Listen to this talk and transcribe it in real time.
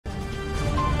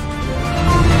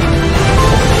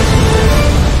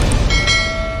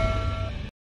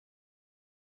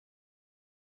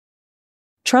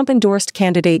Trump-endorsed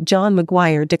candidate John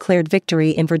McGuire declared victory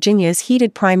in Virginia's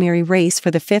heated primary race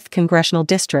for the 5th congressional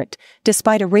district,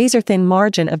 despite a razor-thin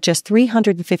margin of just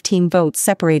 315 votes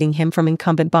separating him from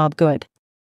incumbent Bob Good.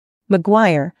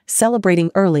 McGuire, celebrating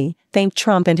early, thanked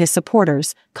Trump and his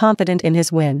supporters, confident in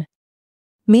his win.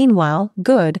 Meanwhile,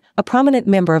 Good, a prominent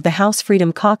member of the House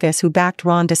Freedom Caucus who backed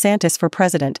Ron DeSantis for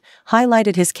president,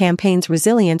 highlighted his campaign's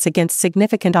resilience against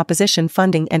significant opposition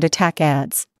funding and attack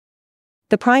ads.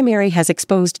 The primary has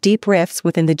exposed deep rifts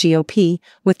within the GOP,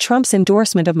 with Trump's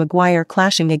endorsement of McGuire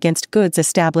clashing against Good's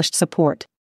established support.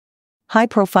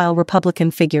 High-profile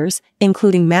Republican figures,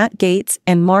 including Matt Gaetz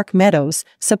and Mark Meadows,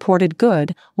 supported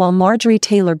Good, while Marjorie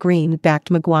Taylor Greene backed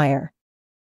McGuire.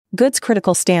 Good's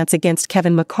critical stance against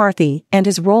Kevin McCarthy and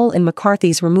his role in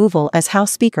McCarthy's removal as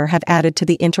House Speaker have added to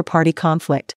the intra-party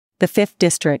conflict. The 5th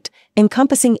District,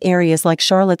 encompassing areas like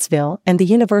Charlottesville and the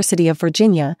University of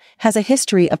Virginia, has a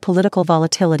history of political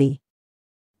volatility.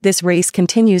 This race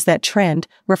continues that trend,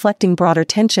 reflecting broader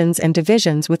tensions and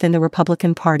divisions within the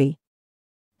Republican Party.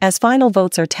 As final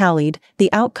votes are tallied,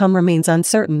 the outcome remains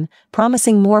uncertain,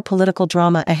 promising more political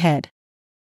drama ahead.